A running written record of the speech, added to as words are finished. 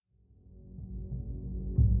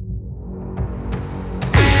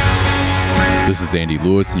This is Andy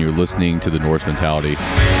Lewis, and you're listening to the Norse Mentality.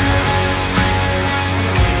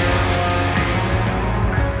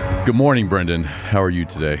 Good morning, Brendan. How are you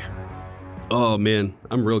today? Oh, man,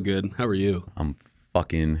 I'm real good. How are you? I'm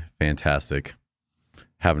fucking fantastic.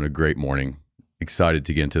 Having a great morning. Excited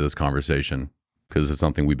to get into this conversation because it's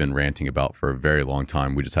something we've been ranting about for a very long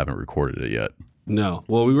time. We just haven't recorded it yet. No.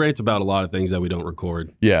 Well, we rant about a lot of things that we don't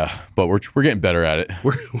record. Yeah, but we're getting better at it.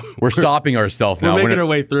 We're stopping ourselves now. We're making our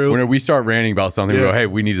way through. When we start ranting about something, we go, hey,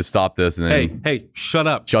 we need to stop this. And then, hey, shut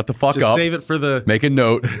up. Shut the fuck Just up. save it for the... Make a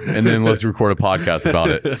note, and then let's record a podcast about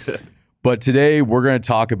it. But today, we're going to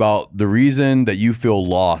talk about the reason that you feel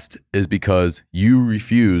lost is because you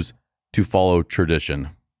refuse to follow tradition.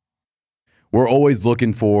 We're always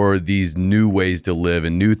looking for these new ways to live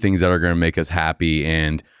and new things that are going to make us happy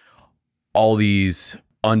and all these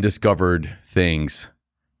undiscovered things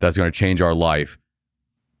that's going to change our life.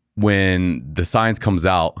 When the science comes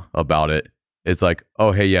out about it, it's like,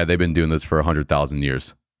 oh, hey, yeah, they've been doing this for 100,000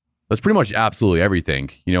 years. That's pretty much absolutely everything.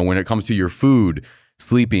 You know, when it comes to your food,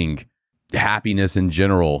 sleeping, happiness in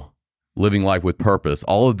general, living life with purpose,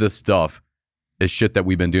 all of this stuff is shit that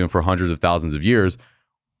we've been doing for hundreds of thousands of years.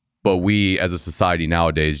 But we as a society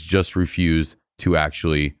nowadays just refuse to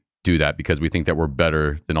actually do that because we think that we're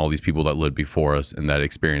better than all these people that lived before us and that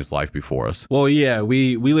experienced life before us. Well, yeah,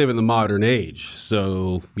 we live in the modern age.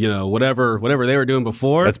 So, you know, whatever they were doing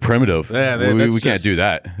before. That's primitive. Yeah, we can't do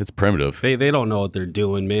that. It's primitive. They don't know what they're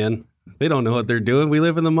doing, man. They don't know what they're doing. We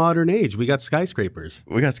live in the modern age. We got skyscrapers.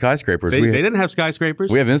 We got skyscrapers. They didn't have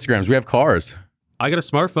skyscrapers. We have Instagrams. We have cars. I got a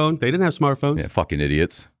smartphone. They didn't have smartphones. Yeah, fucking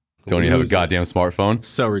idiots. Don't even have a goddamn smartphone.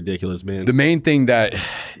 So ridiculous, man. The main thing that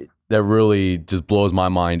really just blows my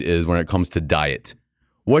mind is when it comes to diet.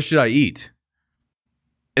 What should I eat?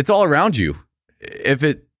 It's all around you. If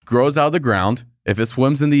it grows out of the ground, if it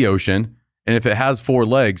swims in the ocean, and if it has 4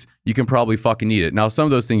 legs, you can probably fucking eat it. Now, some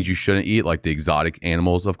of those things you shouldn't eat, like the exotic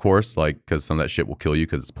animals, of course, like because some of that shit will kill you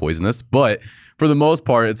because it's poisonous. But for the most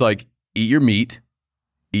part, it's like eat your meat,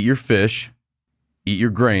 eat your fish, eat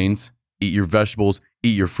your grains, eat your vegetables,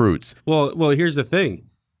 eat your fruits. Well, here's the thing.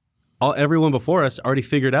 Everyone before us already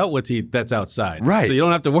figured out what to eat that's outside. Right. So you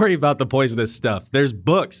don't have to worry about the poisonous stuff. There's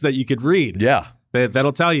books that you could read. Yeah.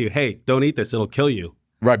 That'll tell you, hey, don't eat this. It'll kill you.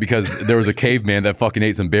 Right, because there was a caveman that fucking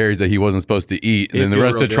ate some berries that he wasn't supposed to eat. And then the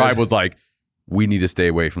rest of the tribe was like, we need to stay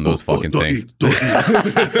away from those fucking things. Don't eat.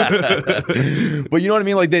 But you know what I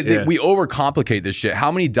mean? Like we overcomplicate this shit.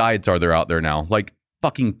 How many diets are there out there now? Like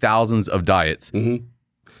fucking thousands of diets. Mm-hmm.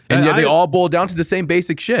 And yet they all boil down to the same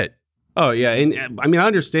basic shit. Oh, yeah. And I mean, I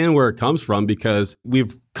understand where it comes from because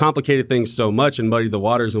we've complicated things so much and muddied the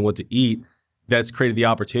waters on what to eat. That's created the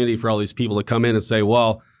opportunity for all these people to come in and say,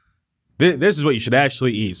 well, this is what you should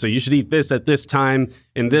actually eat. So you should eat this at this time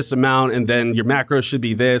in this amount, and then your macros should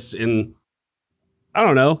be this. And I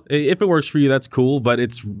don't know. If it works for you, that's cool, but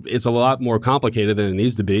it's a lot more complicated than it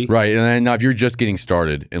needs to be. Right. And then now if you're just getting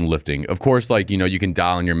started in lifting, of course, like, you know, you can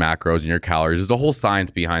dial in your macros and your calories. There's a whole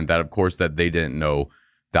science behind that, of course, that they didn't know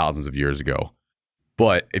thousands of years ago.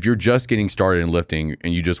 But if you're just getting started in lifting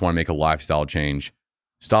and you just want to make a lifestyle change,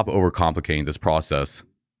 stop overcomplicating this process.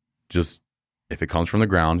 Just if it comes from the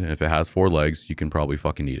ground and if it has 4 legs, you can probably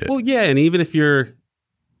fucking eat it. Well, yeah. And even if you're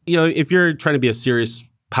trying to be a serious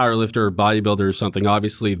powerlifter or bodybuilder or something,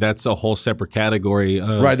 obviously that's a whole separate category.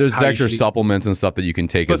 Right. There's extra supplements and stuff that you can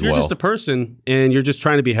take as well. But if you're just a person and you're just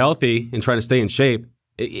trying to be healthy and trying to stay in shape,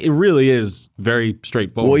 it really is very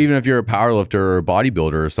straightforward. Well, even if you're a powerlifter or a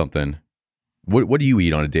bodybuilder or something, what do you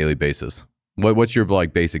eat on a daily basis? What's your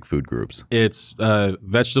like basic food groups? It's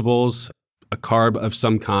vegetables, a carb of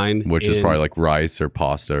some kind. Which is probably like rice or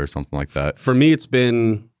pasta or something like that. For me, it's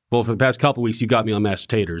been, well, for the past couple of weeks, you got me on mashed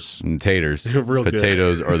taters. And taters. They're real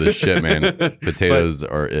Potatoes good. are the shit, man. Potatoes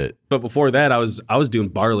are it. But before that, I was doing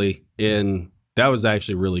barley, and that was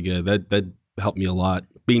actually really good. That helped me a lot.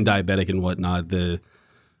 Being diabetic and whatnot, the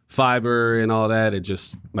fiber and all that,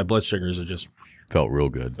 my blood sugars are just felt real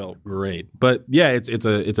good. Felt great. But yeah, it's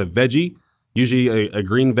a veggie, usually a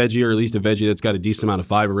green veggie or at least a veggie that's got a decent amount of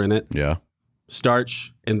fiber in it. Yeah.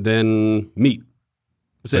 Starch and then meat.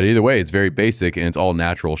 But either way, it's very basic and it's all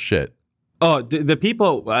natural shit. Oh, the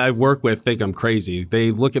people I work with think I'm crazy.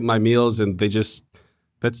 They look at my meals and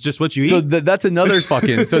that's just what you eat. So that's another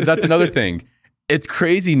thing. It's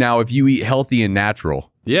crazy now if you eat healthy and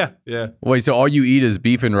natural. Yeah. Wait, so all you eat is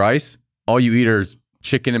beef and rice? All you eat is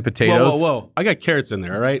chicken and potatoes? Whoa. I got carrots in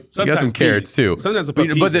there, all right? Sometimes you got some carrots too. Sometimes I put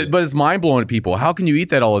peas in. But it's mind-blowing to people. How can you eat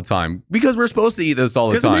that all the time? Because we're supposed to eat this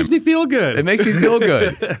all the time. Because it makes me feel good. It makes me feel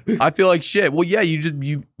good. I feel like shit. Well, yeah,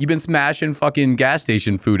 you've been smashing fucking gas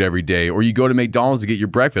station food every day, or you go to McDonald's to get your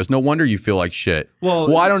breakfast. No wonder you feel like shit.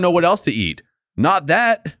 Well, I don't know what else to eat. Not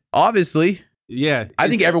that, obviously. Yeah. I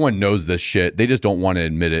think everyone knows this shit. They just don't want to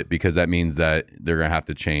admit it because that means that they're going to have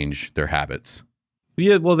to change their habits.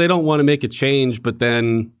 Yeah, well, they don't want to make a change, but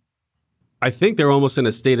then I think they're almost in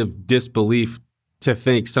a state of disbelief to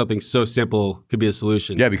think something so simple could be a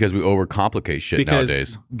solution. Yeah, because we overcomplicate shit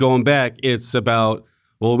nowadays. Going back, it's about,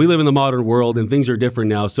 well, we live in the modern world and things are different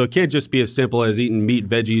now. So it can't just be as simple as eating meat,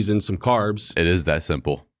 veggies, and some carbs. It is that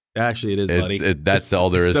simple. Actually, it is, buddy. That's all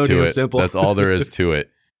there is to it. Simple. That's all there is to it.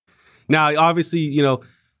 Now, obviously,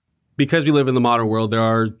 because we live in the modern world, there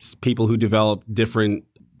are people who develop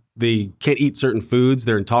they can't eat certain foods.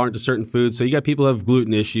 They're intolerant to certain foods. So you got people who have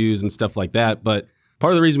gluten issues and stuff like that. But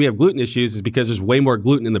part of the reason we have gluten issues is because there's way more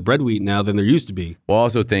gluten in the bread we eat now than there used to be. Well, I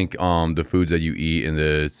also think the foods that you eat and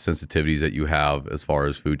the sensitivities that you have as far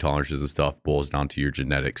as food tolerances and stuff boils down to your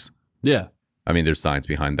genetics. Yeah. I mean, there's science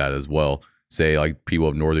behind that as well. Say like people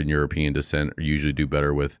of Northern European descent usually do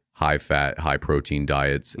better with high fat, high protein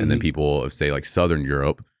diets. And then people of say like Southern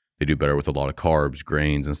Europe, they do better with a lot of carbs,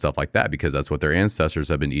 grains, and stuff like that because that's what their ancestors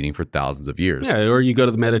have been eating for thousands of years. Yeah, or you go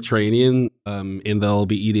to the Mediterranean and they'll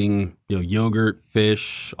be eating yogurt,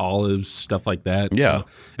 fish, olives, stuff like that. Yeah. So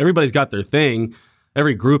everybody's got their thing.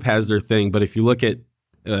 Every group has their thing. But if you look at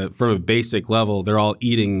from a basic level, they're all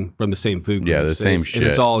eating from the same food groups. Yeah, the same shit. And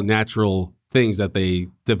it's all natural things that they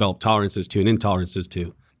develop tolerances to and intolerances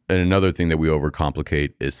to. And another thing that we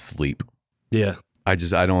overcomplicate is sleep. Yeah. I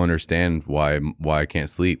don't understand why I can't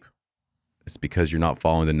sleep. It's because you're not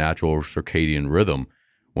following the natural circadian rhythm.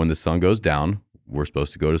 When the sun goes down, we're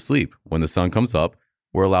supposed to go to sleep. When the sun comes up,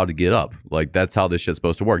 we're allowed to get up. Like that's how this shit's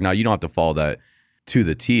supposed to work. Now you don't have to follow that to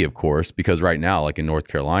the T, of course, because right now, like in North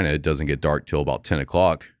Carolina, it doesn't get dark till about 10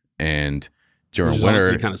 o'clock. And during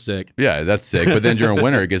winter, kind of sick. Yeah, that's sick. But then during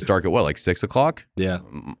winter, it gets dark at what, like 6 o'clock? Yeah.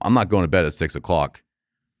 I'm not going to bed at 6 o'clock.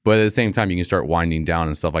 But at the same time, you can start winding down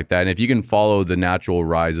and stuff like that. And if you can follow the natural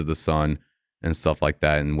rise of the sun and stuff like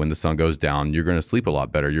that, and when the sun goes down, you're going to sleep a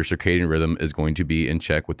lot better. Your circadian rhythm is going to be in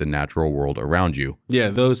check with the natural world around you. Yeah,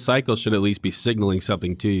 those cycles should at least be signaling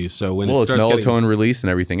something to you. So when it's melatonin release and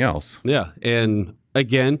everything else. Yeah, and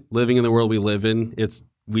again, living in the world we live in,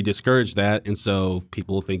 we discourage that, and so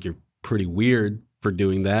people think you're pretty weird for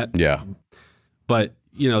doing that. Yeah, but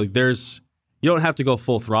you don't have to go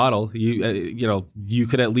full throttle. You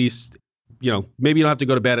could at least. Maybe you don't have to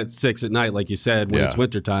go to bed at 6 at night, like you said, when it's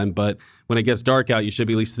wintertime. But when it gets dark out, you should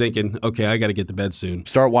be at least thinking, okay, I got to get to bed soon.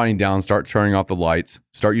 Start winding down, start turning off the lights,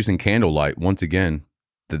 start using candlelight. Once again,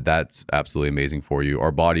 that's absolutely amazing for you.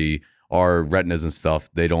 Our body, our retinas and stuff,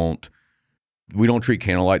 we don't treat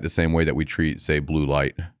candlelight the same way that we treat, say, blue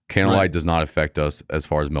light. Candlelight does not affect us as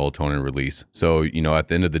far as melatonin release. So, at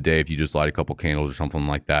the end of the day, if you just light a couple candles or something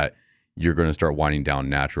like that, you're going to start winding down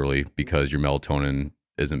naturally because your melatonin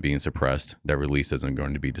isn't being suppressed. That release isn't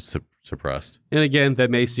going to be suppressed. And again,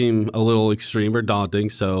 that may seem a little extreme or daunting.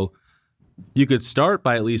 So you could start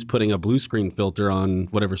by at least putting a blue screen filter on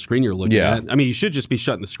whatever screen you're looking at. I mean, you should just be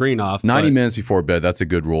shutting the screen off. 90 minutes before bed, that's a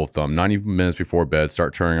good rule of thumb. 90 minutes before bed,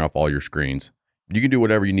 start turning off all your screens. You can do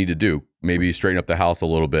whatever you need to do. Maybe straighten up the house a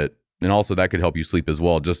little bit. And also that could help you sleep as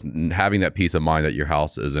well. Just having that peace of mind that your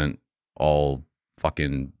house isn't all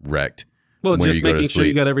fucking wrecked. Well, just making sure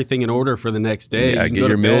you got everything in order for the next day. Yeah, get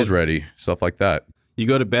your meals ready, stuff like that. You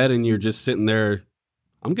go to bed and you're just sitting there,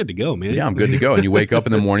 I'm good to go, man. Yeah, I'm good to go. And you wake up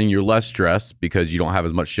in the morning, you're less stressed because you don't have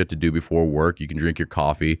as much shit to do before work. You can drink your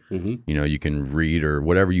coffee. Mm-hmm. You can read or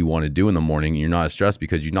whatever you want to do in the morning. And you're not as stressed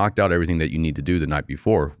because you knocked out everything that you need to do the night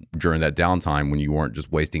before during that downtime when you weren't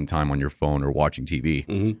just wasting time on your phone or watching TV.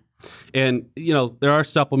 Mm-hmm. And, there are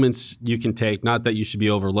supplements you can take. Not that you should be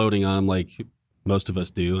overloading on them like most of us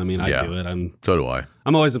do. I mean, I do it. So do I.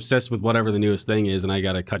 I'm always obsessed with whatever the newest thing is, and I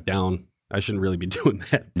got to cut down. I shouldn't really be doing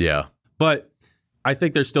that. Yeah. But I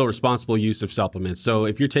think there's still responsible use of supplements. So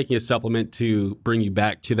if you're taking a supplement to bring you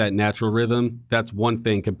back to that natural rhythm, that's one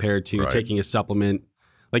thing compared to taking a supplement.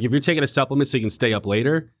 Like if you're taking a supplement so you can stay up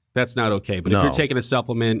later, that's not okay. But if you're taking a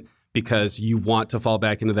supplement because you want to fall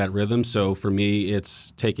back into that rhythm, so for me,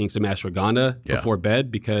 it's taking some ashwagandha before bed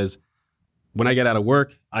because when I get out of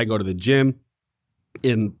work, I go to the gym,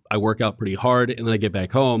 and I work out pretty hard, and then I get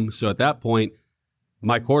back home. So at that point,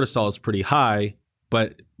 my cortisol is pretty high,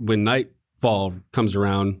 but when nightfall comes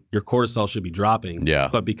around, your cortisol should be dropping. Yeah.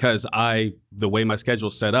 But because the way my schedule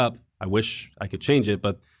is set up, I wish I could change it,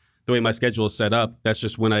 but the way my schedule is set up, that's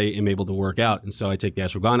just when I am able to work out. And so I take the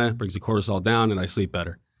ashwagandha, brings the cortisol down, and I sleep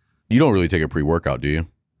better. You don't really take a pre-workout, do you?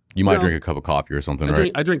 You might drink a cup of coffee or something, right?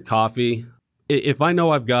 I drink coffee. If I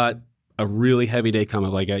know I've got a really heavy day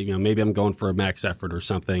coming, like maybe I'm going for a max effort or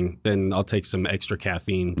something, then I'll take some extra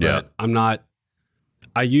caffeine. But I'm not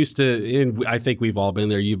I used to, and I think we've all been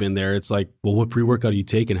there. You've been there. It's like, well, what pre-workout are you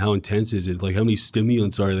taking? How intense is it? Like, how many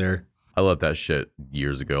stimulants are there? I left that shit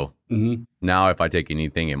years ago. Mm-hmm. Now, if I take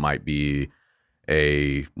anything, it might be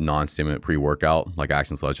a non-stimulant pre-workout. Like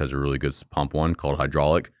Action Sledge has a really good pump one called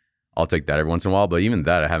Hydraulic. I'll take that every once in a while, but even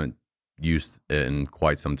that I haven't used it in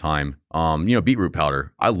quite some time. Beetroot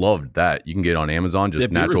powder. I loved that. You can get it on Amazon,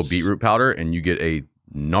 just natural beetroot powder, and you get a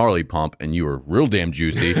gnarly pump, and you are real damn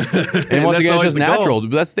juicy. And once again, it's just natural.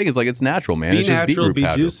 But that's the thing. It's like it's natural, man. It's just beetroot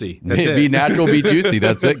powder. Be juicy. That's it. Be natural, be juicy.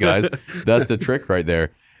 That's it, guys. That's the trick right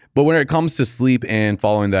there. But when it comes to sleep and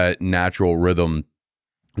following that natural rhythm,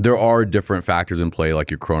 there are different factors in play,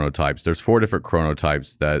 like your chronotypes. There's 4 different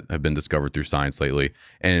chronotypes that have been discovered through science lately.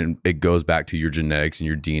 And it goes back to your genetics and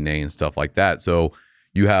your DNA and stuff like that. So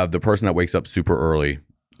you have the person that wakes up super early,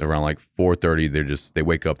 around like 4:30. They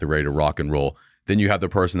wake up, they're ready to rock and roll. Then you have the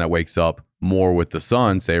person that wakes up more with the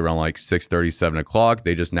sun, say around like 6:30, 7 o'clock.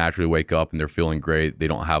 They just naturally wake up and they're feeling great. They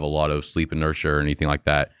don't have a lot of sleep inertia or anything like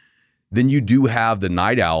that. Then you do have the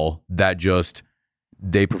night owl that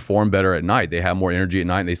they perform better at night. They have more energy at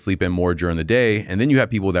night and they sleep in more during the day. And then you have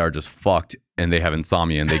people that are just fucked and they have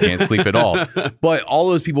insomnia and they can't sleep at all. But all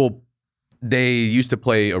those people, they used to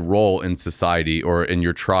play a role in society or in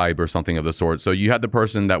your tribe or something of the sort. So you had the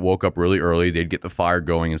person that woke up really early. They'd get the fire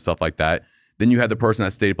going and stuff like that. Then you had the person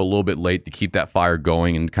that stayed up a little bit late to keep that fire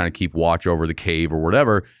going and kind of keep watch over the cave or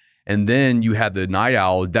whatever. And then you had the night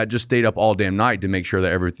owl that just stayed up all damn night to make sure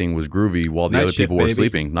that everything was groovy while the other people were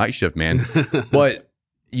sleeping. Night shift, man. But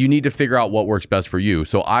you need to figure out what works best for you.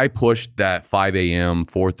 So I pushed that 5 a.m.,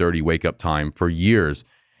 4:30 wake up time for years,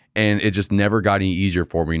 and it just never got any easier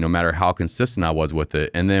for me, no matter how consistent I was with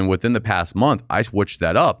it. And then within the past month, I switched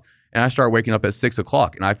that up, and I started waking up at 6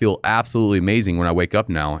 o'clock, and I feel absolutely amazing when I wake up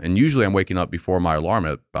now. And usually I'm waking up before my alarm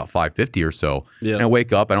at about 5:50 or so. Yeah. And I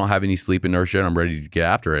wake up, I don't have any sleep inertia, and I'm ready to get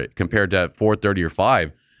after it. Compared to at 4:30 or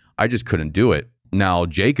 5, I just couldn't do it. Now,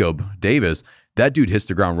 Jacob Davis, that dude hits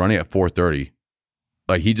the ground running at 4:30.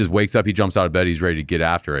 Like, he just wakes up, he jumps out of bed, he's ready to get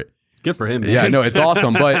after it. Good for him, man. Yeah, no, it's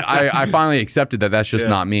awesome. But I finally accepted that that's just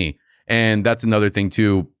not me. And that's another thing,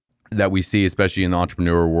 too, that we see, especially in the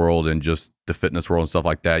entrepreneur world and just the fitness world and stuff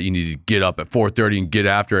like that. You need to get up at 4:30 and get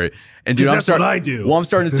after it. And dude, that's what I do. Well, I'm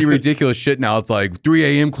starting to see ridiculous shit now. It's like 3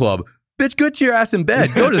 a.m. club. Bitch, get your ass in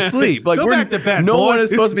bed. Go to sleep. Like, go back to bed, no boy. one is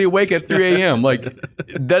supposed to be awake at 3 a.m. Like,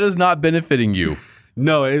 that is not benefiting you.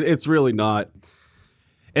 No, it's really not.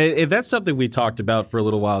 And that's something we talked about for a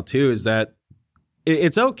little while too, is that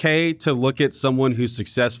it's okay to look at someone who's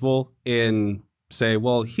successful and say,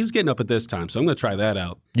 well, he's getting up at this time, so I'm going to try that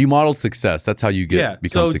out. You modeled success. That's how you become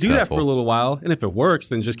successful. Do that for a little while, and if it works,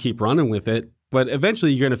 then just keep running with it. But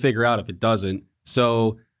eventually you're going to figure out if it doesn't.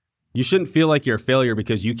 So you shouldn't feel like you're a failure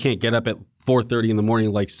because you can't get up at 4:30 in the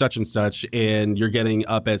morning like such and such, and you're getting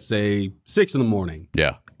up at, say, 6 in the morning.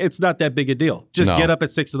 Yeah. It's not that big a deal. Just get up at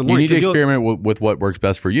 6 in the morning. You need to experiment with what works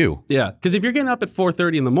best for you. Yeah, because if you're getting up at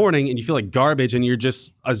 4:30 in the morning and you feel like garbage and you're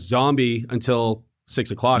just a zombie until 6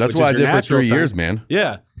 o'clock. That's what I did for 3 years, man.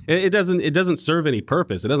 Yeah, it doesn't serve any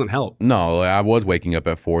purpose. It doesn't help. No, I was waking up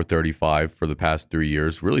at 4:35 for the past 3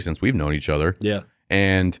 years, really since we've known each other. Yeah,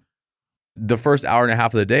 and the first hour and a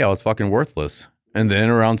half of the day, I was fucking worthless. And then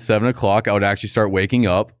around 7 o'clock, I would actually start waking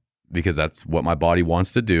up because that's what my body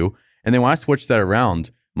wants to do. And then when I switched that around,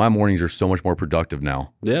 my mornings are so much more productive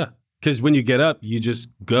now. Yeah. Because when you get up, you just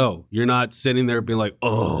go. You're not sitting there being like,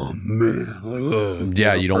 oh, man.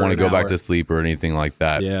 Yeah, you don't want to go back to sleep or anything like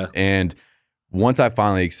that. Yeah. And once I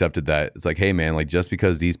finally accepted that, it's like, hey, man, like just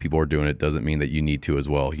because these people are doing it doesn't mean that you need to as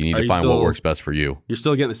well. You need to find what works best for you. You're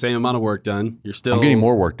still getting the same amount of work done. I'm getting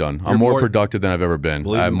more work done. I'm more productive than I've ever been.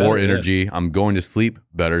 I have more energy. Yeah. I'm going to sleep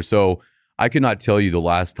better. So I could not tell you the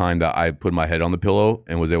last time that I put my head on the pillow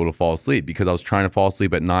and was able to fall asleep because I was trying to fall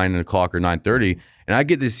asleep at 9 o'clock or 9:30, and I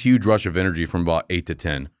get this huge rush of energy from about 8 to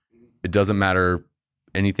 10. It doesn't matter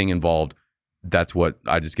anything involved. That's what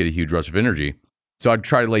I just get a huge rush of energy. So I'd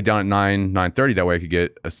try to lay down at 9:30. That way I could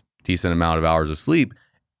get a decent amount of hours of sleep,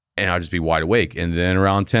 and I'd just be wide awake. And then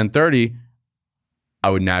around 10:30, I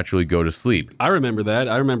would naturally go to sleep. I remember that.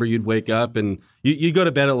 I remember you'd wake up and you go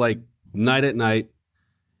to bed at like night.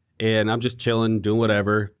 And I'm just chilling, doing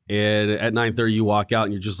whatever. And at 9:30, you walk out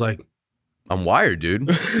and you're just like, I'm wired, dude.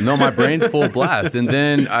 No, my brain's full blast. And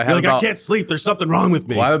then I have I can't sleep. There's something wrong with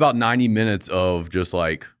me. Well, I have about 90 minutes of just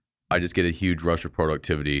like, I just get a huge rush of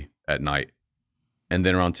productivity at night. And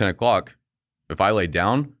then around 10 o'clock, if I lay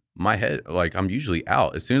down, my head, like I'm usually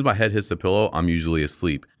out. As soon as my head hits the pillow, I'm usually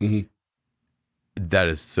asleep. Mm-hmm. That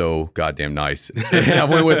is so goddamn nice. And I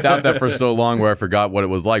went without that for so long where I forgot what it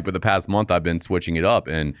was like. But the past month, I've been switching it up.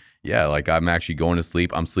 And yeah, like I'm actually going to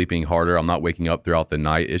sleep. I'm sleeping harder. I'm not waking up throughout the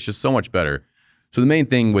night. It's just so much better. So the main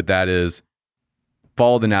thing with that is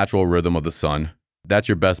follow the natural rhythm of the sun. That's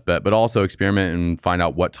your best bet. But also experiment and find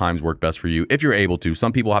out what times work best for you if you're able to.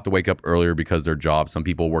 Some people have to wake up earlier because of their job. Some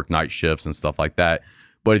people work night shifts and stuff like that.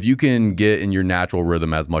 But if you can get in your natural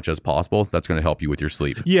rhythm as much as possible, that's going to help you with your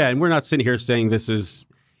sleep. Yeah, and we're not sitting here saying this is...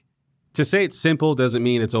 To say it's simple doesn't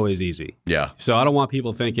mean it's always easy. Yeah. So I don't want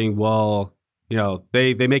people thinking, well, you know,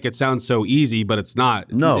 they make it sound so easy, but it's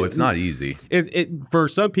not. No, it's not easy. For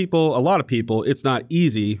some people, a lot of people, it's not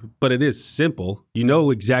easy, but it is simple. You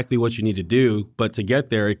know exactly what you need to do, but to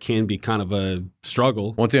get there, it can be kind of a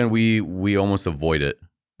struggle. Once again, we almost avoid it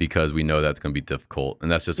because we know that's going to be difficult. And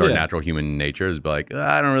that's just our natural human nature is like,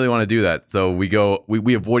 I don't really want to do that. So we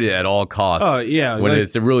avoid it at all costs. Oh, yeah. When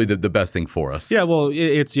it's really the best thing for us. Yeah, well,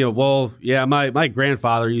 it's, you know, well, yeah, my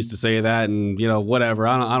grandfather used to say that and, you know, whatever.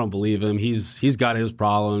 I don't believe him. He's got his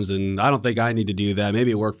problems and I don't think I need to do that. Maybe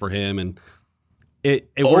it worked for him. And it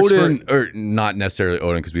Odin, works for... or not necessarily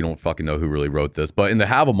Odin because we don't fucking know who really wrote this, but in the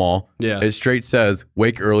Have 'em All, it straight says,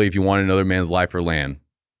 wake early if you want another man's life or land.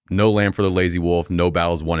 No land for the lazy wolf, no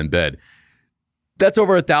battles won in bed. That's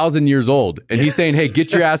over 1,000 years old. And he's saying, hey,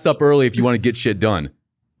 get your ass up early if you want to get shit done.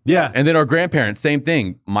 Yeah. And then our grandparents, same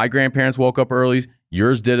thing. My grandparents woke up early.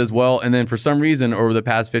 Yours did as well. And then for some reason, over the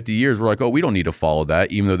past 50 years, we're like, oh, we don't need to follow that,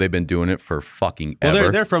 even though they've been doing it for fucking ever.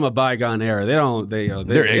 Well, they're from a bygone era. They're ignorant.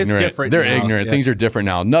 It's different they're now. ignorant. Yeah. Things are different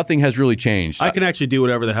now. Nothing has really changed. I can actually do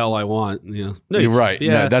whatever the hell I want. You know? You're right.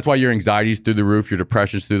 Yeah. No, that's why your anxiety's through the roof. Your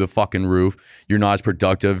depression's through the fucking roof. You're not as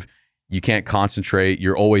productive. You can't concentrate.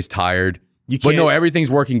 You're always tired. But no, everything's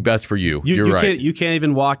working best for you. You're right. You can't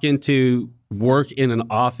even walk into work in an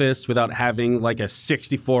office without having like a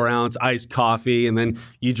 64-ounce iced coffee, and then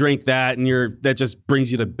you drink that, and that just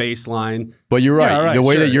brings you to baseline. But you're right. Yeah, right, the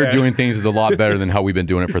way sure, that you're doing things is a lot better than how we've been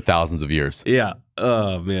doing it for thousands of years. Yeah.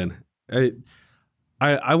 Oh man.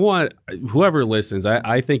 I want whoever listens.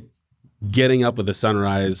 I think getting up with the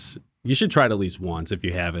sunrise. You should try it at least once if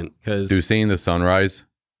you haven't. Because seeing the sunrise.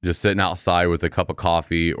 Just sitting outside with a cup of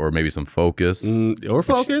coffee or maybe some Focus. Or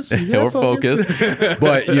Focus. Or Focus.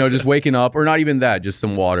 But, you know, just waking up, or not even that, just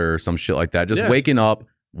some water or some shit like that. Just waking up,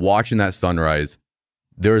 watching that sunrise.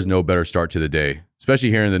 There is no better start to the day, especially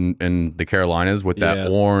here in the Carolinas with that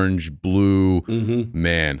orange, blue.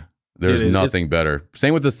 Man, there's nothing better.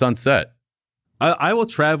 Same with the sunset. I will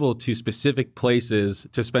travel to specific places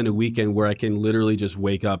to spend a weekend where I can literally just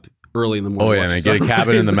wake up early in the morning. Oh yeah, man! Get a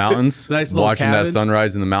cabin in the mountains, nice little watching cabin. That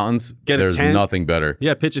sunrise in the mountains. There's nothing better.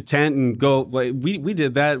 Yeah, pitch a tent and go. Like we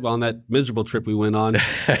did that on that miserable trip we went on.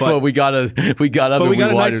 But well, we got up. But we got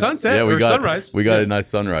a nice sunset. Yeah, or sunrise. We got a nice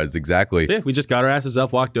sunrise. Exactly. Yeah, we just got our asses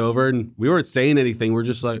up, walked over, and we weren't saying anything. We're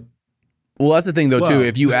just like. Well, that's the thing though too.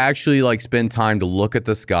 If you actually like spend time to look at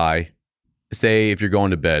the sky, say if you're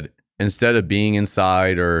going to bed, instead of being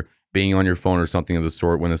inside or being on your phone or something of the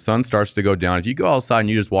sort, when the sun starts to go down, if you go outside and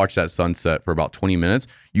you just watch that sunset for about 20 minutes,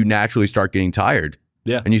 you naturally start getting tired.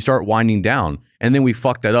 Yeah. And you start winding down. And then we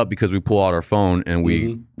fuck that up because we pull out our phone and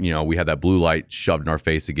we had that blue light shoved in our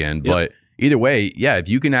face again. Yep. But either way, yeah, if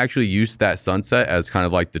you can actually use that sunset as kind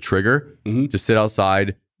of like the trigger, just sit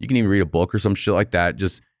outside. You can even read a book or some shit like that.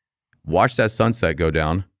 Just watch that sunset go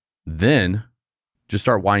down. Then just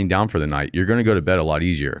start winding down for the night. You're going to go to bed a lot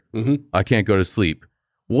easier. I can't go to sleep.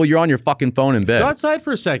 Well, you're on your fucking phone in bed. Go outside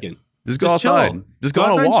for a second. Just go outside. Chill. Just go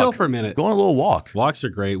on a walk. And chill for a minute. Go on a little walk. Walks are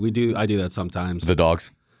great. I do that sometimes. The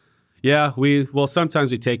dogs. Yeah, sometimes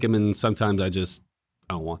we take them, and sometimes I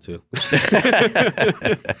don't want to.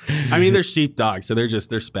 I mean, they're sheep dogs, so they're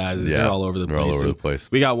spazzes. Yeah, they're all over the place. They're all over the place.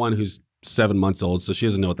 We got one who's 7 months old, so she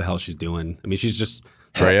doesn't know what the hell she's doing. I mean, she's just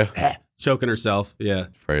Freya choking herself. Yeah,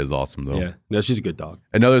 Freya's awesome though. Yeah, no, she's a good dog.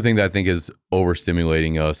 Another thing that I think is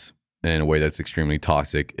overstimulating us in a way that's extremely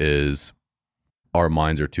toxic is our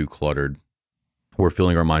minds are too cluttered. We're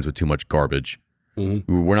filling our minds with too much garbage.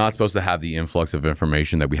 We're not supposed to have the influx of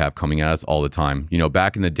information that we have coming at us all the time. You know,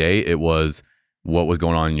 back in the day, it was what was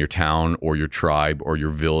going on in your town or your tribe or your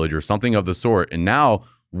village or something of the sort. And now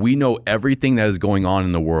we know everything that is going on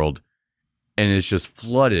in the world, and it's just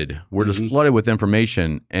flooded. We're just flooded with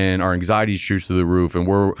information, and our anxiety shoots through the roof, and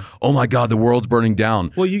we're, oh my God, the world's burning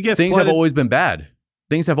down. Well, you get things flooded. have always been bad.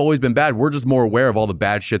 Things have always been bad. We're just more aware of all the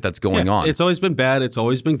bad shit that's going on. It's always been bad. It's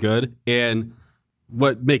always been good. And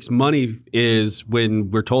what makes money is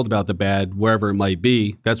when we're told about the bad, wherever it might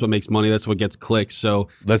be. That's what makes money. That's what gets clicks. So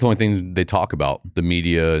that's the only thing they talk about, the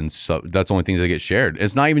media and stuff. That's the only things that get shared.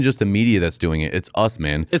 It's not even just the media that's doing it. It's us,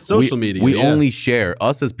 man. It's social media. We only share,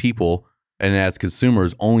 us as people, and as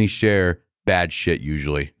consumers only share bad shit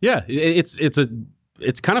usually. Yeah, it's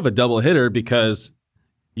kind of a double hitter because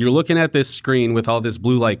you're looking at this screen with all this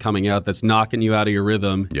blue light coming out that's knocking you out of your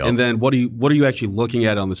rhythm. Yep. And then what are you actually looking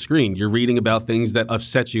at on the screen? You're reading about things that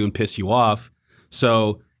upset you and piss you off.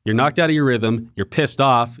 So you're knocked out of your rhythm, you're pissed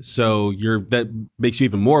off, so that makes you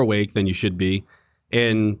even more awake than you should be.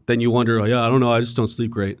 And then you wonder, oh, yeah, I don't know, I just don't sleep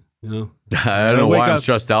great, you know? I don't know why I'm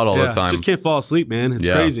stressed out all the time. Just can't fall asleep, man. It's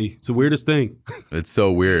crazy. It's the weirdest thing. It's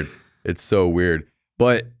so weird. It's so weird.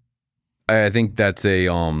 But I think that's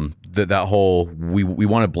that whole we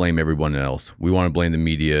want to blame everyone else. We want to blame the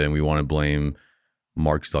media and we want to blame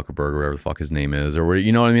Mark Zuckerberg or whatever the fuck his name is, or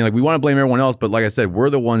you know what I mean? Like we want to blame everyone else, but like I said, we're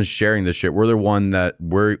the ones sharing this shit. We're the one that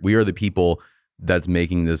we are the people that's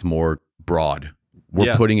making this more broad.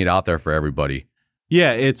 We're putting it out there for everybody.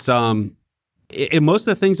 Yeah, it's most of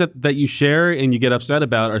the things that you share and you get upset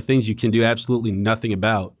about are things you can do absolutely nothing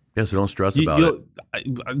about. Yeah, so don't stress about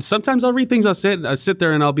it. Sometimes I'll read things, I sit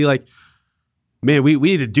there and I'll be like, man, we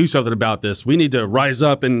need to do something about this. We need to rise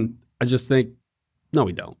up. And I just think, no,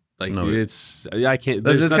 we don't. Like, I can't.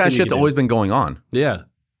 This kind of shit's always been going on. Yeah.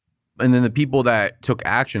 And then the people that took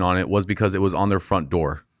action on it was because it was on their front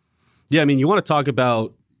door. Yeah, I mean, you want to talk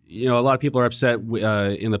about, a lot of people are upset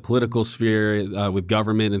in the political sphere with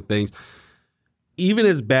government and things. Even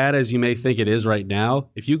as bad as you may think it is right now,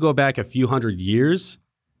 if you go back a few hundred years,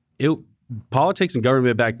 politics and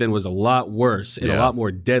government back then was a lot worse and a lot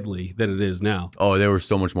more deadly than it is now. Oh, they were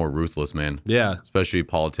so much more ruthless, man. Yeah. Especially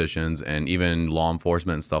politicians and even law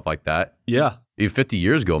enforcement and stuff like that. Yeah. Even 50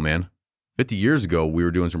 years ago, man. 50 years ago, we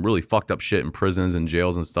were doing some really fucked up shit in prisons and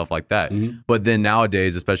jails and stuff like that. Mm-hmm. But then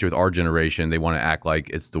nowadays, especially with our generation, they want to act like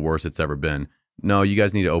it's the worst it's ever been. No, you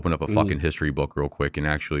guys need to open up a fucking history book real quick and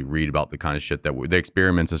actually read about the kind of shit the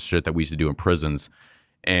experiments and shit that we used to do in prisons.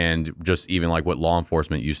 And just even like what law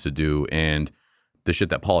enforcement used to do and the shit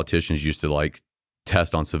that politicians used to like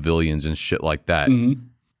test on civilians and shit like that. Mm-hmm.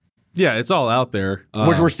 Yeah, it's all out there.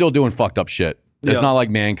 Which we're still doing fucked up shit. It's not like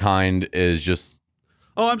mankind is just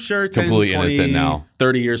I'm sure 10, completely 20, innocent now.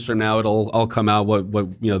 30 years from now, it'll all come out what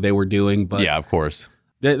they were doing. But yeah, of course.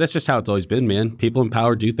 That's just how it's always been, man. People in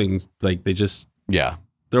power do things like they just... Yeah.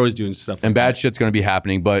 They're always doing stuff. And bad shit's going to be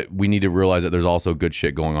happening, but we need to realize that there's also good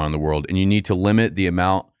shit going on in the world. And you need to limit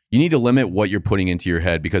what you're putting into your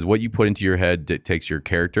head, because what you put into your head dictates your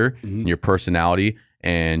character, and your personality,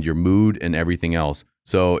 and your mood, and everything else.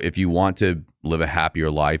 So if you want to live a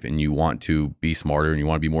happier life and you want to be smarter and you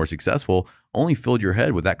want to be more successful, only fill your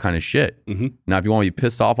head with that kind of shit. Mm-hmm. Now, if you want to be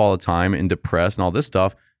pissed off all the time and depressed and all this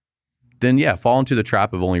stuff, then fall into the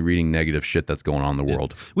trap of only reading negative shit that's going on in the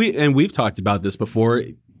world. We've talked about this before.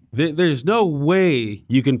 There's no way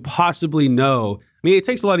you can possibly know. I mean, it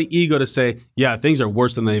takes a lot of ego to say, yeah, things are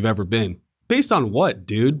worse than they've ever been. Based on what,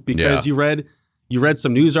 dude? Because you read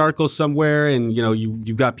some news articles somewhere, and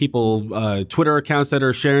you've got people Twitter accounts that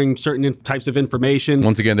are sharing certain types of information.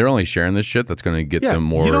 Once again, they're only sharing this shit that's going to get them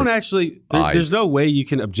more. You don't actually. There's no way you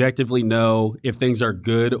can objectively know if things are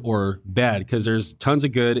good or bad, because there's tons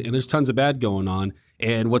of good and there's tons of bad going on,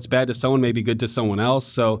 and what's bad to someone may be good to someone else.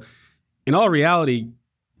 So, in all reality,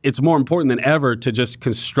 it's more important than ever to just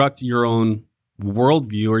construct your own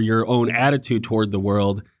worldview or your own attitude toward the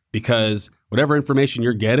world, because whatever information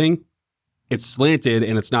you're getting, it's slanted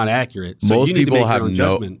and it's not accurate. So most you need people to make have your own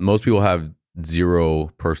judgment. Most people have zero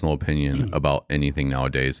personal opinion about anything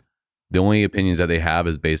nowadays. The only opinions that they have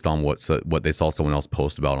is based on what they saw someone else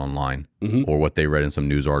post about online, or what they read in some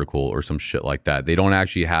news article or some shit like that. They don't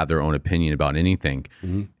actually have their own opinion about anything.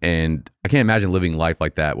 Mm-hmm. And I can't imagine living life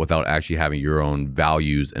like that without actually having your own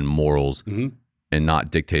values and morals and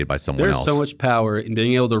not dictated by someone else. There's so much power in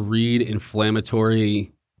being able to read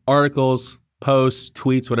inflammatory articles, posts,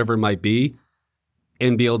 tweets, whatever it might be,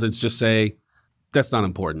 and be able to just say, that's not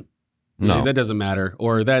important. No. That doesn't matter.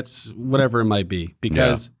 Or that's whatever it might be.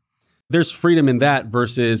 Because there's freedom in that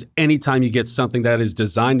versus anytime you get something that is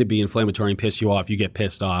designed to be inflammatory and piss you off, you get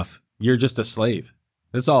pissed off. You're just a slave.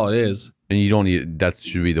 That's all it is. And you don't need, that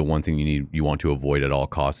should be the one thing you want to avoid at all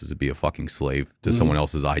costs, is to be a fucking slave to someone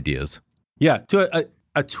else's ideas. Yeah, to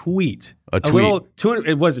a tweet. A tweet. Little,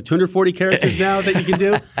 240 characters now that you can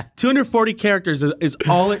do? 240 characters is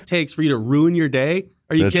all it takes for you to ruin your day.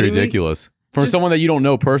 Are you kidding me? That's ridiculous. From someone that you don't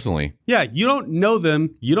know personally. Yeah, you don't know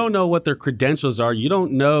them. You don't know what their credentials are. You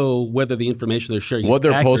don't know whether the information they're sharing is what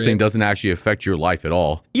they're accurate. posting doesn't actually affect your life at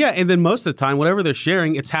all. Yeah, and then most of the time, whatever they're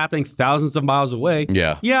sharing, it's happening thousands of miles away.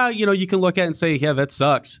 Yeah. Yeah, you can look at it and say, yeah, that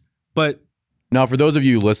sucks. But now, for those of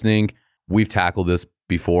you listening, we've tackled this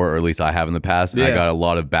before, or at least I have in the past, and I got a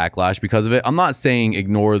lot of backlash because of it. I'm not saying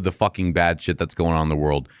ignore the fucking bad shit that's going on in the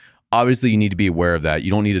world. Obviously, you need to be aware of that.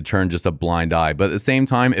 You don't need to turn just a blind eye. But at the same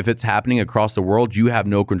time, if it's happening across the world, you have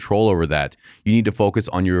no control over that. You need to focus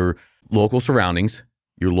on your local surroundings,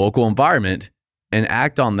 your local environment, and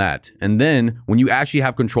act on that. And then when you actually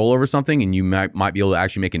have control over something and you might be able to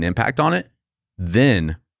actually make an impact on it,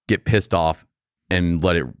 then get pissed off and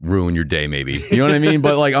let it ruin your day maybe. You know what I mean?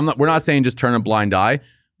 But like we're not saying just turn a blind eye,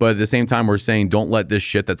 but at the same time we're saying don't let this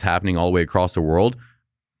shit that's happening all the way across the world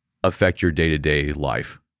affect your day-to-day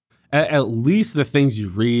life. At least the things you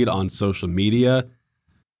read on social media,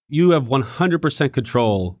 you have 100%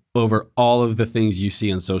 control over all of the things you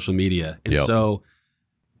see on social media. And so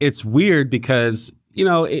it's weird because, you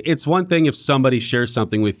know, it's one thing if somebody shares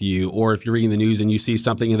something with you, or if you're reading the news and you see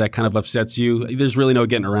something that kind of upsets you, there's really no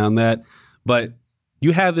getting around that. But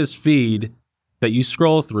you have this feed that you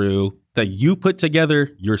scroll through that you put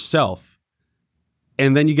together yourself,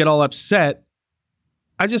 and then you get all upset.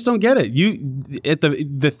 I just don't get it.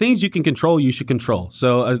 The things you can control, you should control.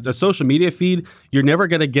 So a social media feed, you're never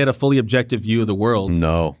going to get a fully objective view of the world.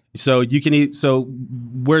 No. So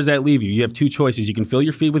where does that leave you? You have two choices. You can fill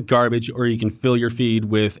your feed with garbage, or you can fill your feed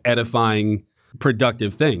with edifying,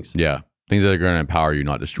 productive things. Yeah. Things that are going to empower you,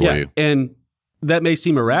 not destroy you. And that may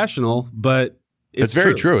seem irrational, but it's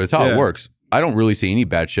very true. It's how it works. I don't really see any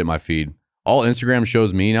bad shit in my feed. All Instagram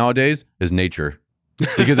shows me nowadays is nature.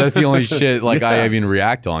 Because that's the only shit like I even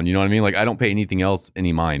react on. You know what I mean? Like I don't pay anything else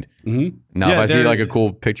any mind. Mm-hmm. Now, if I see like a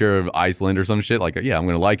cool picture of Iceland or some shit, like I'm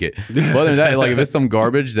gonna like it. But other than that, like if it's some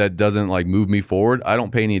garbage that doesn't like move me forward, I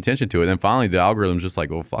don't pay any attention to it. And finally, the algorithm's just like,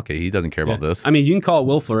 well, fuck it, he doesn't care about this. I mean, you can call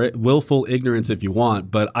it willful ignorance if you want,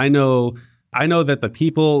 but I know that the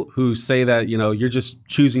people who say that, you know, you're just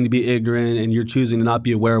choosing to be ignorant and you're choosing to not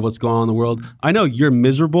be aware of what's going on in the world. I know you're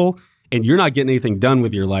miserable. And you're not getting anything done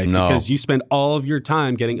with your life because you spend all of your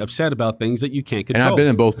time getting upset about things that you can't control. And I've been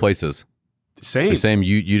in both places. Same.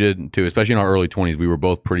 You did too, especially in our early 20s. We were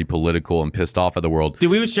both pretty political and pissed off at the world.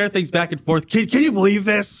 Dude, we would share things back and forth. Can you believe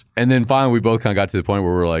this? And then finally, we both kind of got to the point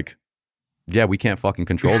where we're like, yeah, we can't fucking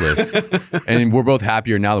control this. And we're both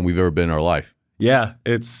happier now than we've ever been in our life. Yeah,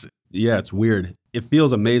 it's weird. It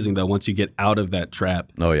feels amazing, though, once you get out of that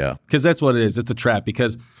trap. Oh, yeah. Because that's what it is. It's a trap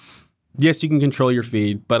because... yes, you can control your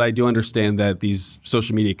feed, but I do understand that these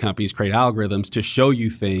social media companies create algorithms to show you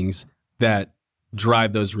things that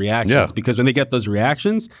drive those reactions. Yeah. Because when they get those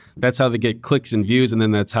reactions, that's how they get clicks and views, and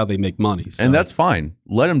then that's how they make money. So. And that's fine.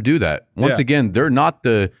 Let them do that. Once again, they're not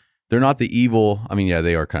the evil. I mean, yeah,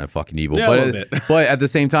 they are kind of fucking evil. Yeah, but a little bit. But at the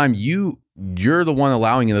same time, you're the one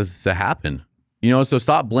allowing this to happen. You know, so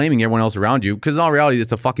stop blaming everyone else around you because in all reality,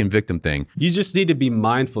 it's a fucking victim thing. You just need to be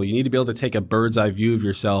mindful. You need to be able to take a bird's eye view of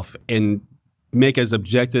yourself and make as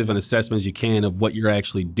objective an assessment as you can of what you're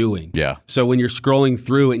actually doing. Yeah. So when you're scrolling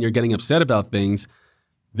through and you're getting upset about things,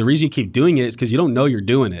 the reason you keep doing it is because you don't know you're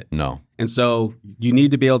doing it. No. And so you need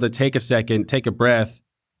to be able to take a second, take a breath,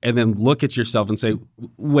 and then look at yourself and say,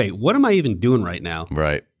 wait, what am I even doing right now?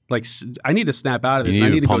 Right. Like, I need to snap out of this. You need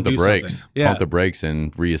I need to to pump go the do brakes. something. Yeah. Pump the brakes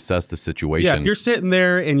and reassess the situation. Yeah, if you're sitting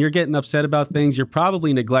there and you're getting upset about things, you're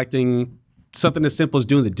probably neglecting something as simple as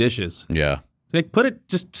doing the dishes. Yeah. Like,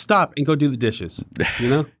 just stop and go do the dishes, you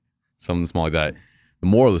know? Something small like that. The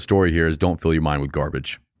moral of the story here is don't fill your mind with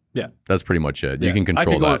garbage. Yeah. That's pretty much it. Yeah. You can control I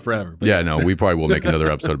could go that on forever. But yeah, no, we probably will make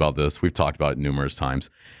another episode about this. We've talked about it numerous times.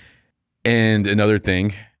 And another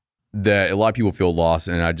thing that a lot of people feel lost,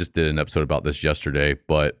 and I just did an episode about this yesterday,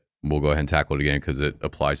 but we'll go ahead and tackle it again because it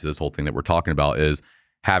applies to this whole thing that we're talking about, is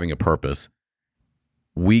having a purpose.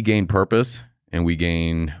 We gain purpose and we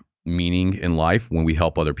gain meaning in life when we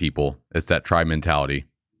help other people. It's that tribe mentality.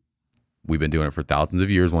 We've been doing it for thousands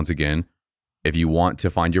of years. Once again, if you want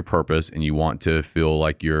to find your purpose and you want to feel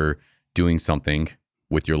like you're doing something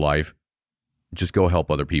with your life, just go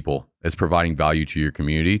help other people. It's providing value to your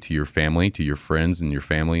community, to your family, to your friends and your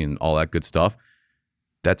family and all that good stuff.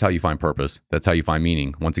 That's how you find purpose. That's how you find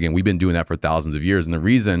meaning. Once again, we've been doing that for thousands of years. And the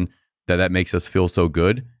reason that makes us feel so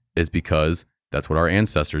good is because that's what our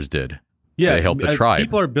ancestors did. Yeah, they helped the tribe.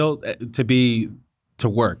 People are built to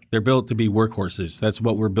work. They're built to be workhorses. That's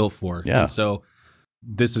what we're built for. Yeah. And so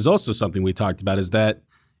this is also something we talked about, is that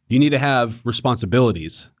you need to have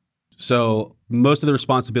responsibilities. So most of the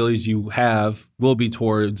responsibilities you have will be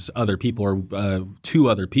towards other people or to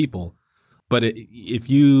other people. But if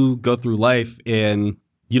you go through life and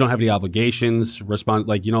you don't have any obligations,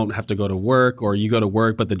 like you don't have to go to work, or you go to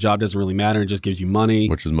work, but the job doesn't really matter. It just gives you money.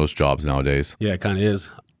 Which is most jobs nowadays. Yeah, it kind of is.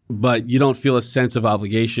 But you don't feel a sense of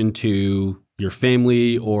obligation to your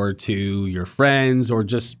family or to your friends or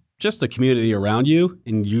just the community around you.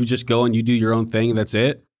 And you just go and you do your own thing. And that's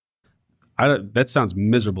it. That sounds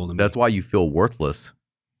miserable to me. That's why you feel worthless.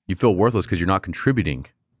 You feel worthless because you're not contributing.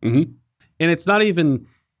 Mm-hmm. And it's not even,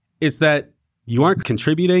 it's that you aren't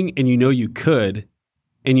contributing and you know you could,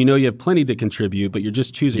 and you know you have plenty to contribute, but you're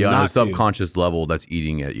just choosing not on a to. subconscious level that's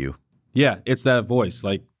eating at you. Yeah, it's that voice.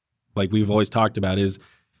 Like we've always talked about is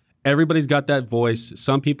everybody's got that voice.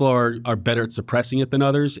 Some people are better at suppressing it than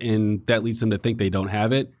others, and that leads them to think they don't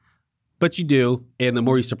have it. But you do, and the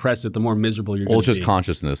more you suppress it, the more miserable you're going to be. Well, it's just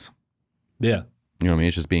consciousness. Yeah. You know what I mean?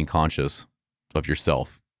 It's just being conscious of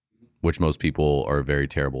yourself, which most people are very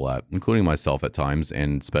terrible at, including myself at times,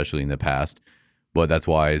 and especially in the past. But that's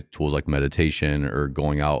why tools like meditation or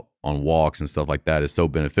going out on walks and stuff like that is so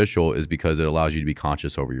beneficial, is because it allows you to be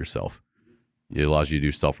conscious over yourself. It allows you to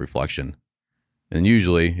do self-reflection. And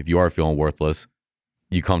usually, if you are feeling worthless,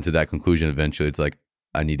 you come to that conclusion eventually. It's like,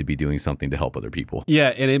 I need to be doing something to help other people. Yeah,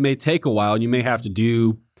 and it may take a while, and you may have to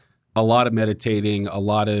do a lot of meditating, a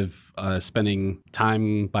lot of spending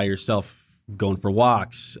time by yourself, going for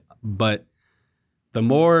walks. But the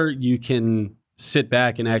more you can sit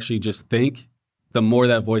back and actually just think, the more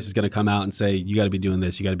that voice is going to come out and say, you got to be doing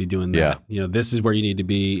this, you got to be doing that. Yeah. You know, this is where you need to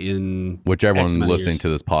be in Which everyone X amount of listening years. to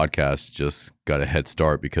this podcast just got a head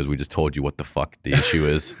start, because we just told you what the fuck the issue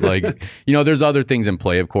is. Like, you know, there's other things in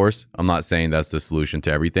play, of course. I'm not saying that's the solution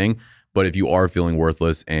to everything. But if you are feeling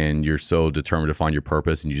worthless and you're so determined to find your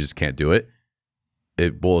purpose and you just can't do it,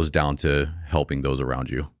 it boils down to helping those around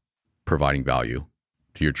you, providing value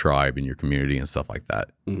to your tribe and your community and stuff like that.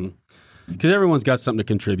 Because everyone's got something to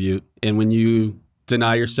contribute. And when you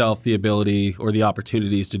deny yourself the ability or the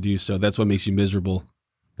opportunities to do so, that's what makes you miserable.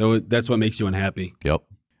 That's what makes you unhappy. Yep.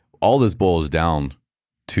 All this boils down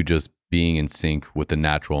to just being in sync with the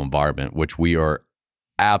natural environment, which we are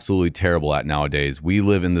absolutely terrible at nowadays. We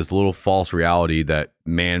live in this little false reality that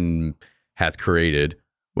man has created,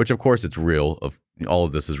 which of course it's real. All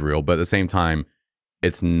of this is real, but at the same time,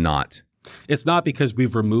 it's not. It's not, because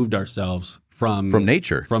we've removed ourselves from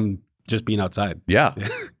nature, from just being outside. Yeah.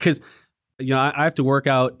 Because, you know, I have to work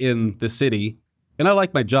out in the city, and I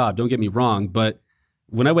like my job, don't get me wrong, but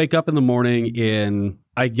when I wake up in the morning and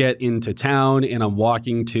I get into town and I'm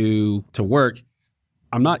walking to work,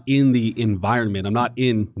 I'm not in the environment. I'm not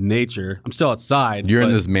in nature. I'm still outside. You're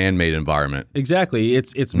in this man-made environment. Exactly.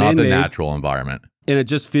 It's not man-made, the natural environment. and it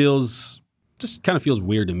just kind of feels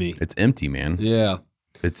weird to me. It's empty, man. Yeah.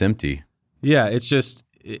 It's empty. Yeah. It's just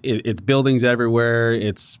it's buildings everywhere.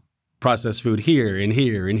 It's processed food here and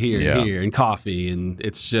here and here Yeah. and here, and coffee, and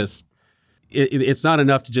it's just it's not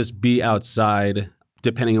enough to just be outside.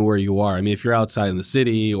 Depending on where you are. I mean, if you're outside in the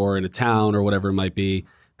city or in a town or whatever it might be,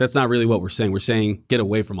 that's not really what we're saying. We're saying get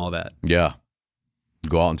away from all that. Yeah.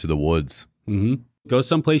 Go out into the woods. Mm-hmm. Go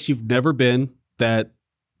someplace you've never been that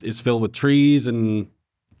is filled with trees and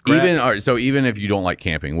Even if you don't like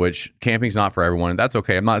camping, which camping's not for everyone, that's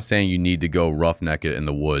okay. I'm not saying you need to go roughneck it in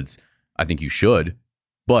the woods. I think you should.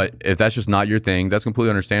 But if that's just not your thing, that's completely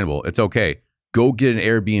understandable. It's okay. Go get an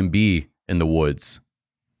Airbnb in the woods.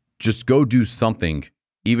 Just go do something,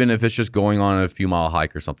 even if it's just going on a few mile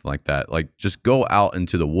hike or something like that. Like, just go out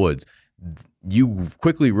into the woods. You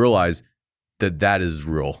quickly realize that is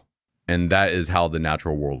real, and that is how the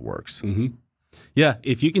natural world works. Mm-hmm. Yeah,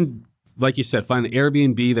 if you can, like you said, find an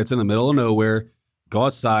Airbnb that's in the middle of nowhere, go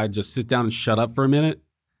outside, just sit down and shut up for a minute,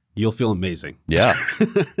 you'll feel amazing. Yeah.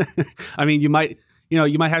 I mean, you might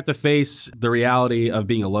have to face the reality of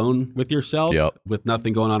being alone with yourself, Yep. with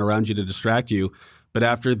nothing going on around you to distract you. But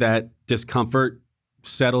after that discomfort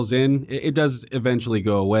settles in, it does eventually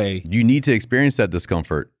go away. You need to experience that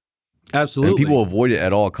discomfort. Absolutely. And people avoid it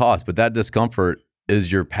at all costs, but that discomfort is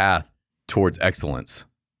your path towards excellence.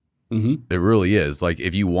 Mm-hmm. It really is. Like,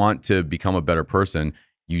 if you want to become a better person,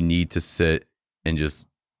 you need to sit and just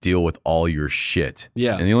deal with all your shit.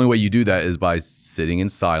 Yeah. And the only way you do that is by sitting in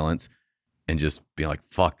silence and just being like,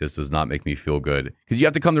 fuck, this does not make me feel good. Because you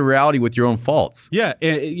have to come to reality with your own faults. Yeah.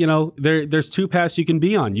 You know, there's two paths you can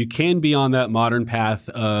be on. You can be on that modern path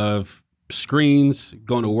of screens,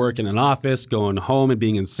 going to work in an office, going home and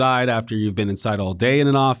being inside after you've been inside all day in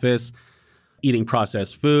an office, eating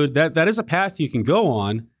processed food. That is a path you can go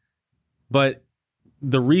on. But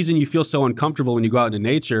the reason you feel so uncomfortable when you go out into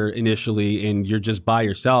nature initially and you're just by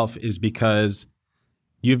yourself is because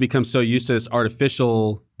you've become so used to this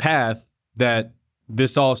artificial path that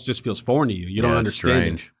this all just feels foreign to you. You don't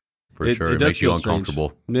understand strange, it. for sure. It does makes you feel strange.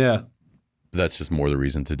 uncomfortable. Yeah, That's just more the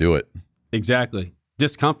reason to do it. exactly.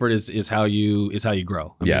 Discomfort is how you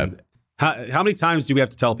grow. I Yeah. mean, how many times do we have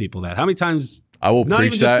to tell people that? How many times? I will Not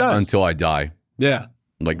preach even just that us. until I die. Yeah.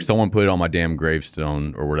 Like, someone put it on my damn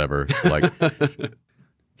gravestone or whatever. Like,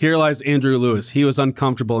 Here lies Andrew Lewis. He was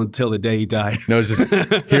uncomfortable until the day he died. no, it's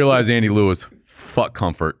just, here lies Andy Lewis. Fuck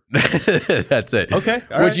comfort. That's it. Okay,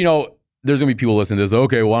 all Which, right. you know, there's going to be people listening to this.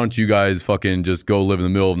 Okay, why don't you guys fucking just go live in the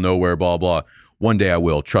middle of nowhere, blah, blah. One day I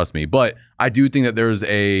will, trust me. But I do think that there's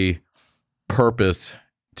a purpose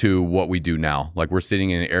to what we do now. Like, we're sitting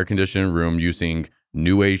in an air conditioned room using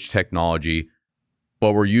new age technology,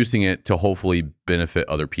 but we're using it to hopefully benefit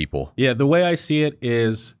other people. Yeah, the way I see it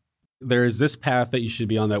is there is this path that you should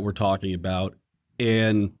be on that we're talking about,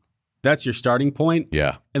 and that's your starting point.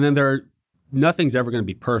 Yeah. And then nothing's ever going to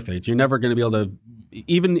be perfect. You're never going to be able to,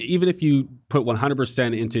 even if you put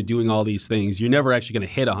 100% into doing all these things, you're never actually going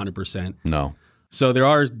to hit 100%. No. So there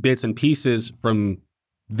are bits and pieces from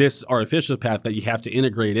this artificial path that you have to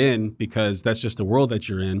integrate in, because that's just the world that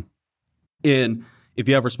you're in. And if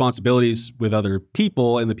you have responsibilities with other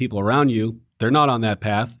people and the people around you, they're not on that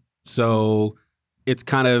path. So it's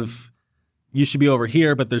kind of, you should be over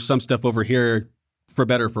here, but there's some stuff over here, for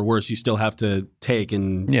better or for worse, you still have to take.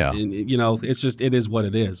 And, and it's just, it is what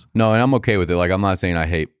it is. No, and I'm okay with it. Like, I'm not saying I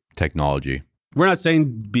hate technology. We're not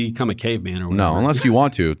saying become a caveman or whatever. No, unless you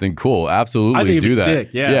want to, then cool. Absolutely I think do that. Sick.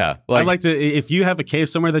 Yeah. Yeah. I'd like to, if you have a cave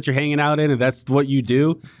somewhere that you're hanging out in and that's what you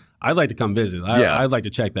do, I'd like to come visit. I'd like to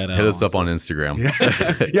check that out. Hit us up on Instagram.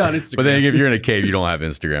 Yeah, on Instagram. But then if you're in a cave, you don't have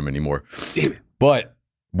Instagram anymore. Damn it. But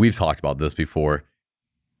we've talked about this before.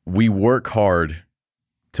 We work hard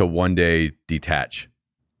to one day detach.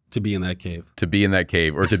 To be in that cave. To be in that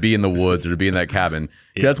cave, or to be in the woods, or to be in that cabin.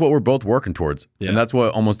 Yeah. That's what we're both working towards. Yeah. And that's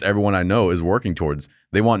what almost everyone I know is working towards.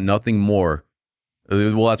 They want nothing more.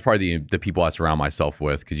 Well, that's probably the people I surround myself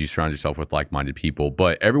with, because you surround yourself with like-minded people.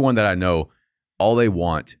 But everyone that I know, all they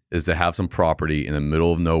want is to have some property in the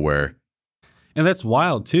middle of nowhere. And that's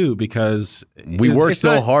wild too, because we work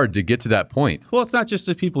so hard to get to that point. Well, it's not just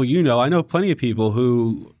the people you know. I know plenty of people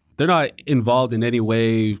who, they're not involved in any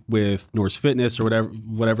way with Norse Fitness or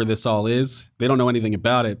whatever this all is. They don't know anything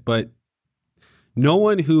about it. But no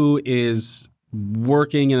one who is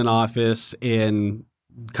working in an office and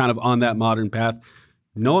kind of on that modern path,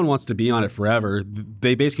 no one wants to be on it forever.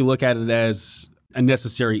 They basically look at it as a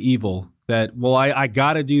necessary evil that, well, I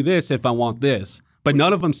got to do this if I want this. But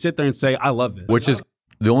none of them sit there and say, I love this. Which is,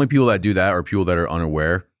 the only people that do that are people that are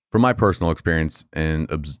unaware. From my personal experience and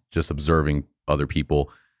just observing other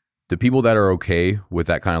people, the people that are okay with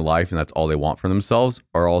that kind of life and that's all they want for themselves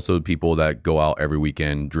are also the people that go out every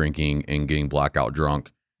weekend drinking and getting blackout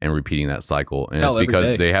drunk and repeating that cycle. And it's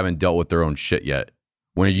because they haven't dealt with their own shit yet.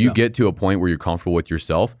 When you get to a point where you're comfortable with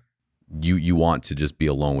yourself, you want to just be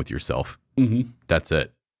alone with yourself. Mm-hmm. That's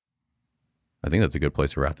it. I think that's a good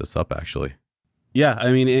place to wrap this up, actually. Yeah.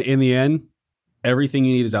 I mean, in the end, everything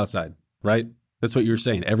you need is outside, right? That's what you were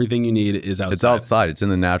saying. Everything you need is outside. It's outside. It's in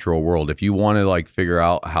the natural world. If you want to like figure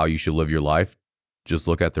out how you should live your life, just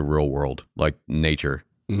look at the real world, like nature.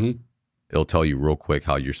 Mm-hmm. It'll tell you real quick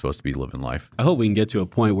how you're supposed to be living life. I hope we can get to a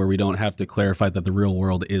point where we don't have to clarify that the real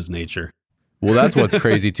world is nature. Well, that's what's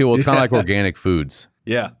crazy too. Well, it's kind of like organic foods.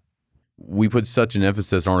 Yeah. We put such an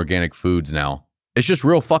emphasis on organic foods now. It's just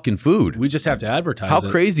real fucking food. We just have to advertise How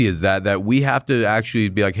it. crazy is that we have to actually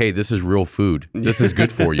be like, hey, this is real food. This is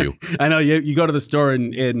good for you. I know. You go to the store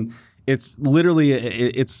and it's literally,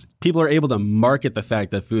 it's people are able to market the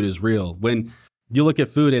fact that food is real. When you look at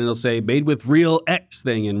food and it'll say made with real X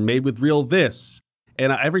thing and made with real this.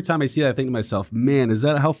 And every time I see that, I think to myself, man, is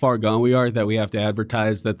that how far gone we are that we have to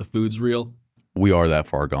advertise that the food's real? We are that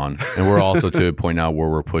far gone. And we're also to a point now where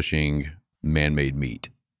we're pushing man-made meat,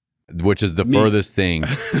 which is the furthest thing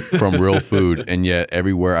from real food. And yet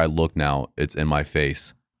everywhere I look now, it's in my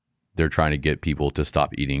face. They're trying to get people to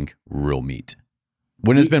stop eating real meat.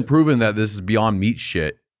 When it's been proven that this is beyond meat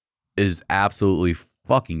shit is absolutely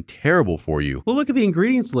fucking terrible for you. Well, look at the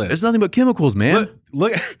ingredients list. It's nothing but chemicals, man.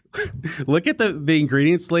 Look at the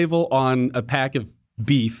ingredients label on a pack of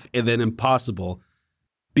beef and then Impossible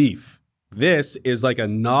beef. This is like a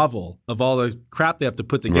novel of all the crap they have to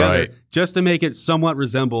put together just to make it somewhat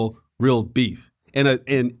resemble real beef. And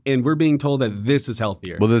we're being told that this is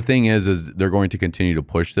healthier. Well, the thing is they're going to continue to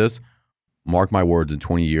push this. Mark my words, in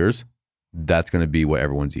 20 years, that's going to be what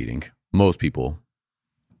everyone's eating. Most people.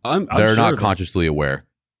 They're not consciously aware.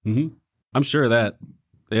 Mm-hmm. I'm sure of that.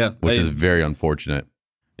 Yeah. Which is very unfortunate.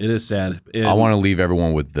 It is sad. I want to leave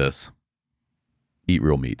everyone with this. Eat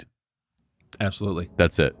real meat. Absolutely.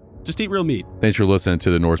 That's it. Just eat real meat. Thanks for listening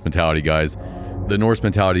to the Norse Mentality, guys. The Norse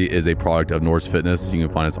Mentality is a product of Norse Fitness. You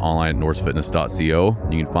can find us online at norsefitness.co.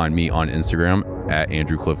 You can find me on Instagram at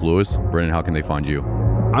Andrew Cliff Lewis. Brennan, how can they find you?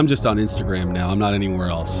 I'm just on Instagram now. I'm not anywhere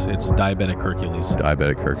else. It's Diabetic Hercules.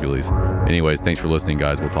 Diabetic Hercules. Anyways, thanks for listening,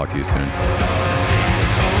 guys. We'll talk to you soon.